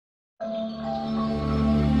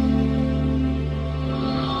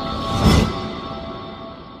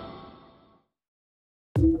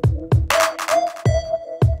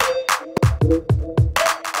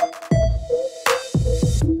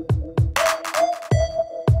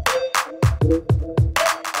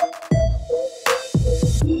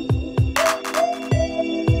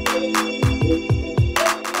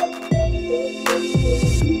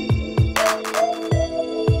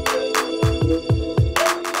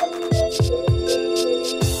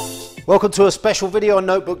Welcome to a special video on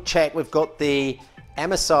Notebook Check. We've got the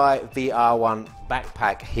MSI VR One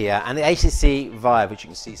backpack here and the HTC Vive, which you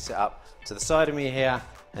can see set up to the side of me here,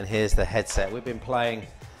 and here's the headset. We've been playing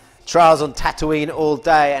Trials on Tatooine all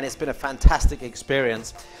day and it's been a fantastic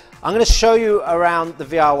experience. I'm going to show you around the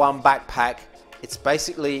VR One backpack. It's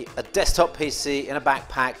basically a desktop PC in a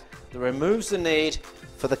backpack that removes the need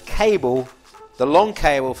for the cable, the long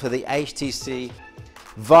cable for the HTC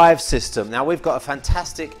Vive system. Now we've got a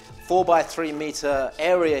fantastic 4x3 meter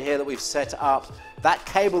area here that we've set up. That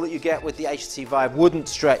cable that you get with the HTC Vive wouldn't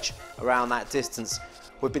stretch around that distance.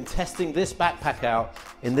 We've been testing this backpack out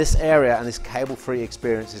in this area and this cable-free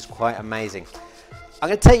experience is quite amazing. I'm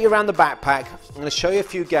going to take you around the backpack. I'm going to show you a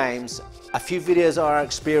few games, a few videos of our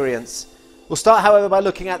experience. We'll start, however, by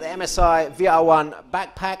looking at the MSI VR One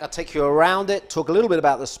backpack. I'll take you around it, talk a little bit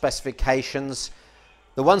about the specifications.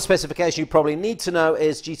 The one specification you probably need to know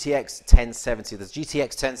is GTX 1070. There's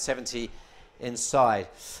GTX 1070 inside.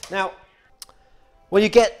 Now, when you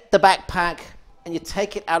get the backpack and you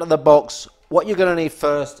take it out of the box, what you're going to need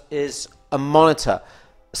first is a monitor.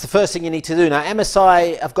 It's the first thing you need to do. Now,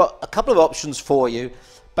 MSI have got a couple of options for you.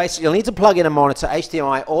 Basically, you'll need to plug in a monitor,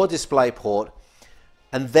 HDMI or DisplayPort,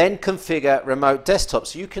 and then configure remote desktop.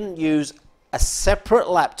 So you can use a separate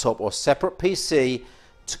laptop or separate PC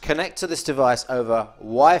to connect to this device over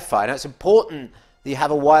Wi-Fi. Now it's important that you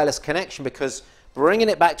have a wireless connection because bringing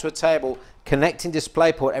it back to a table, connecting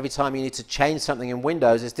DisplayPort every time you need to change something in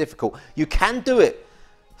Windows is difficult. You can do it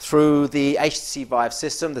through the HTC Vive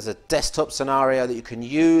system. There's a desktop scenario that you can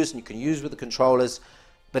use and you can use with the controllers,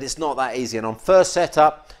 but it's not that easy. And on first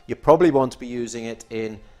setup, you probably want to be using it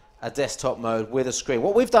in a desktop mode with a screen.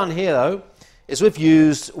 What we've done here though is we've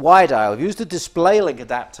used WiDi. We've used a DisplayLink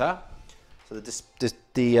adapter. So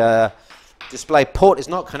the display port is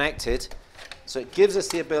not connected, so it gives us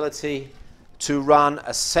the ability to run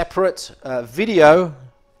a separate video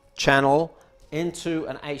channel into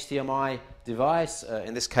an HDMI device,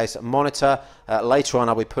 in this case a monitor. Later on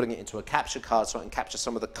I'll be putting it into a capture card so I can capture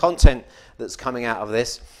some of the content that's coming out of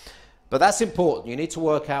this. But that's important. You need to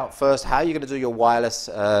work out first how you're going to do your wireless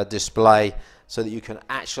display so that you can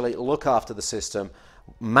actually look after the system,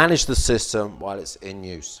 manage the system while it's in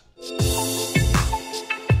use.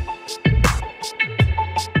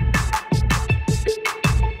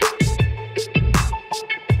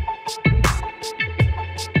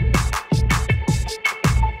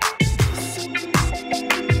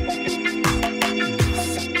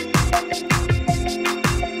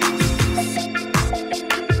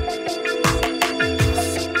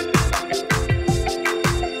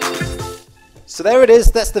 So there it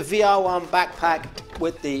is, that's the VR One backpack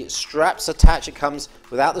with the straps attached. It comes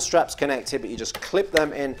without the straps connected, but you just clip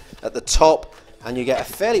them in at the top and you get a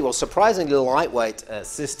fairly, well, surprisingly lightweight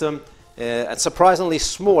system and surprisingly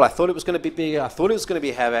small. I thought it was going to be bigger, I thought it was going to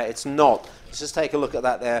be heavier. It's not. Let's just take a look at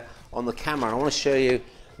that there on the camera. I want to show you,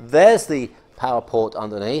 there's the power port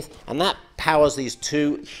underneath, and that powers these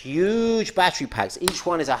two huge battery packs. Each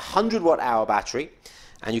one is a 100 watt-hour battery,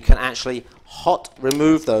 and you can actually hot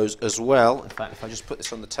remove those as well. In fact, if I just put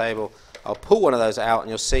this on the table, I'll pull one of those out and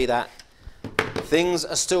you'll see that things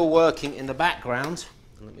are still working in the background.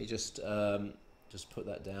 Let me just put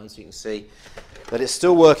that down so you can see that it's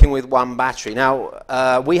still working with one battery.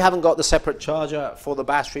 Now, we haven't got the separate charger for the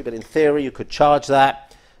battery, but in theory you could charge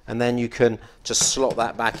that and then you can just slot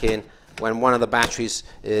that back in when one of the batteries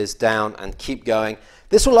is down and keep going.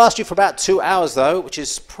 This will last you for about 2 hours though, which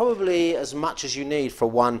is probably as much as you need for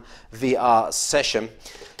one VR session.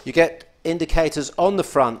 You get indicators on the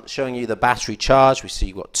front showing you the battery charge. We see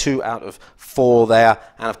you've got 2 out of 4 there,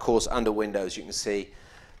 and of course under Windows you can see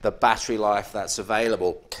the battery life that's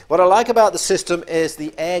available. What I like about the system is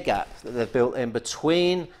the air gap that they've built in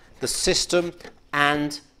between the system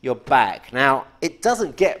and your back. Now, it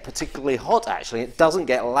doesn't get particularly hot actually, it doesn't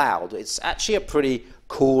get loud. It's actually a pretty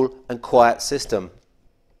cool and quiet system.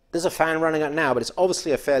 There's a fan running out now, but it's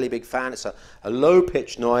obviously a fairly big fan. It's a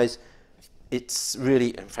low-pitched noise. It's really,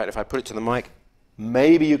 in fact, if I put it to the mic,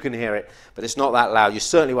 maybe you can hear it, but it's not that loud. You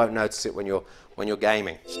certainly won't notice it when you're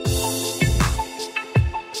gaming.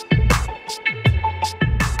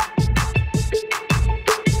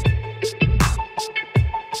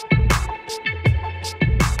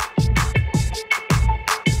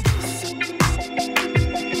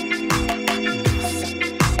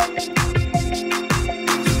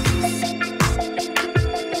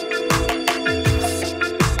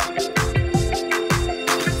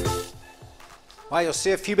 Well, you'll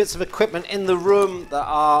see a few bits of equipment in the room that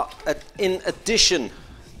are in addition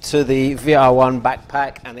to the VR One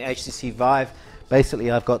backpack and the HTC Vive.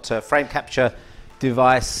 Basically, I've got a frame capture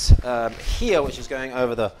device here, which is going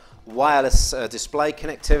over the wireless display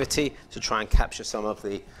connectivity to try and capture some of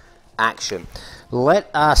the action.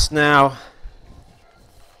 Let us now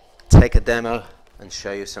take a demo and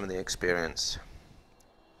show you some of the experience.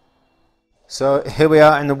 So here we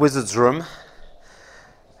are in the wizard's room,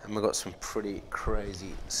 and we've got some pretty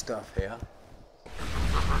crazy stuff here.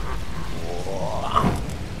 Whoa.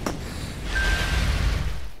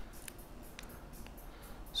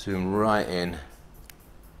 Zoom right in.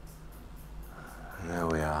 And there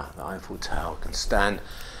we are, the Eiffel Tower. Can stand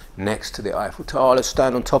next to the Eiffel Tower. Let's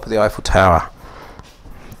stand on top of the Eiffel Tower.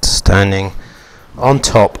 Standing on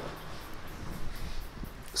top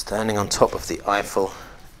of the Eiffel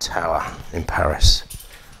Tower in Paris.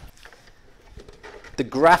 The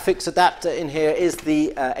graphics adapter in here is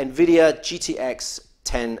the nVidia GTX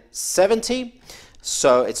 1070.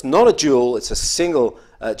 So it's not a dual, it's a single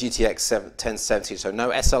GTX 1070, so no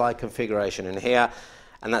SLI configuration in here.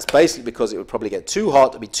 And that's basically because it would probably get too hot,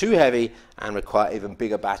 it'd be too heavy, and require even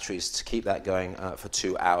bigger batteries to keep that going for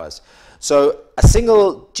 2 hours. So a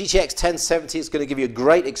single GTX 1070 is going to give you a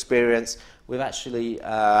great experience. We've actually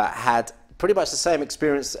had pretty much the same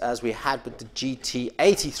experience as we had with the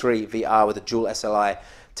GT83 VR with the dual SLI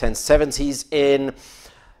 1070s in.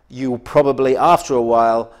 You'll probably, after a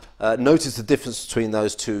while, notice the difference between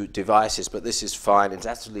those two devices, but this is fine. It's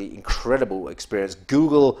absolutely incredible experience.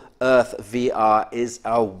 Google Earth VR is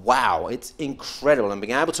a wow. It's incredible, and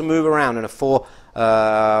being able to move around in a what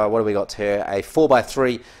have we got here? A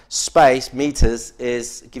 4x3 space meters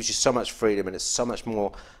gives you so much freedom, and it's so much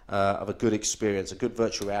more of a good experience, a good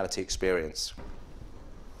virtual reality experience.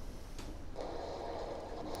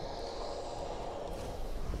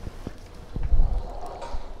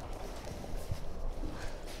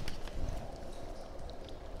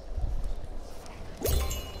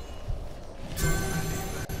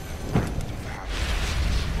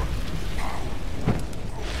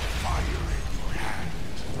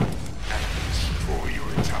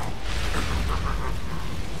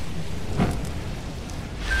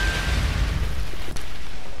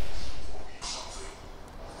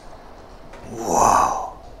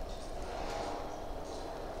 Whoa.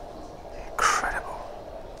 Incredible.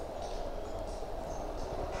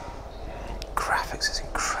 Graphics is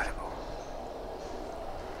incredible.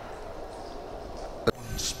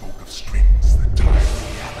 One spoke of strings that tie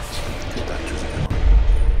reality.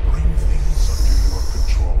 Bring things under your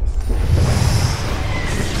control.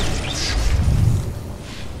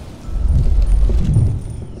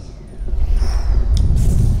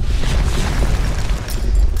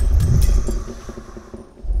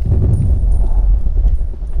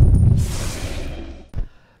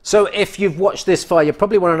 So if you've watched this far, you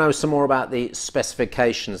probably want to know some more about the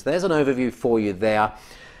specifications. There's an overview for you there.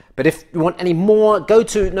 But if you want any more, go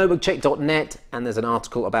to notebookcheck.net, and there's an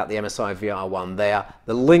article about the MSI VR One there.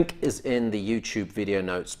 The link is in the YouTube video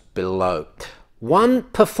notes below. One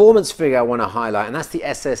performance figure I want to highlight, and that's the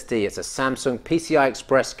SSD. It's a Samsung PCI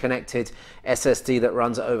Express connected SSD that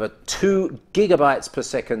runs at over 2 gigabytes per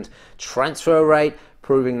second transfer rate,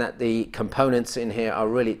 proving that the components in here are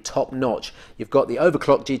really top notch. You've got the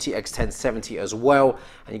overclocked GTX 1070 as well,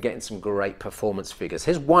 and you're getting some great performance figures.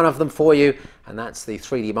 Here's one of them for you, and that's the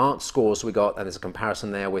 3D Mark scores we got, and there's a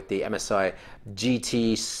comparison there with the MSI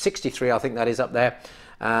GT63, I think that is up there,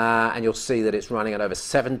 and you'll see that it's running at over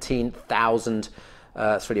 17,000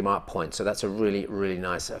 3D Mark points, so that's a really, really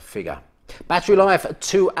nice figure. Battery life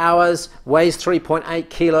 2 hours, weighs 3.8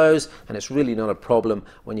 kilos, and it's really not a problem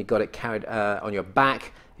when you've got it carried on your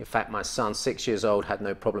back. In fact, my son, 6 years old, had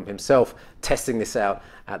no problem himself testing this out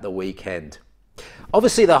at the weekend.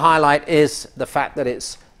 Obviously, the highlight is the fact that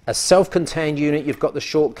it's a self-contained unit. You've got the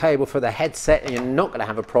short cable for the headset, and you're not going to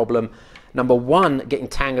have a problem. Number one, getting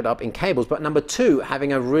tangled up in cables, but number two,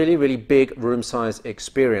 having a really, really big room size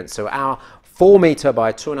experience. So our 4 meter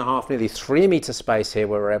by 2.5, nearly 3 meter space here,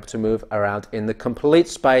 where we're able to move around in the complete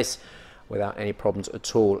space without any problems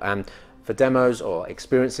at all. And for demos or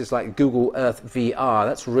experiences like Google Earth VR,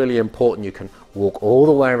 that's really important. You can walk all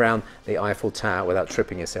the way around the Eiffel Tower without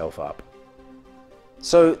tripping yourself up.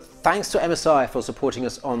 So thanks to MSI for supporting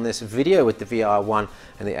us on this video with the VR One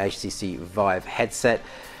and the HTC Vive headset.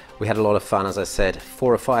 We had a lot of fun, as I said,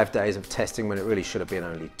 4 or 5 days of testing when it really should have been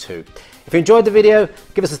only 2. If you enjoyed the video,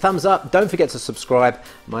 give us a thumbs up. Don't forget to subscribe.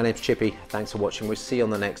 My name's Chippy. Thanks for watching. We'll see you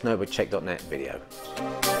on the next notebookcheck.net video.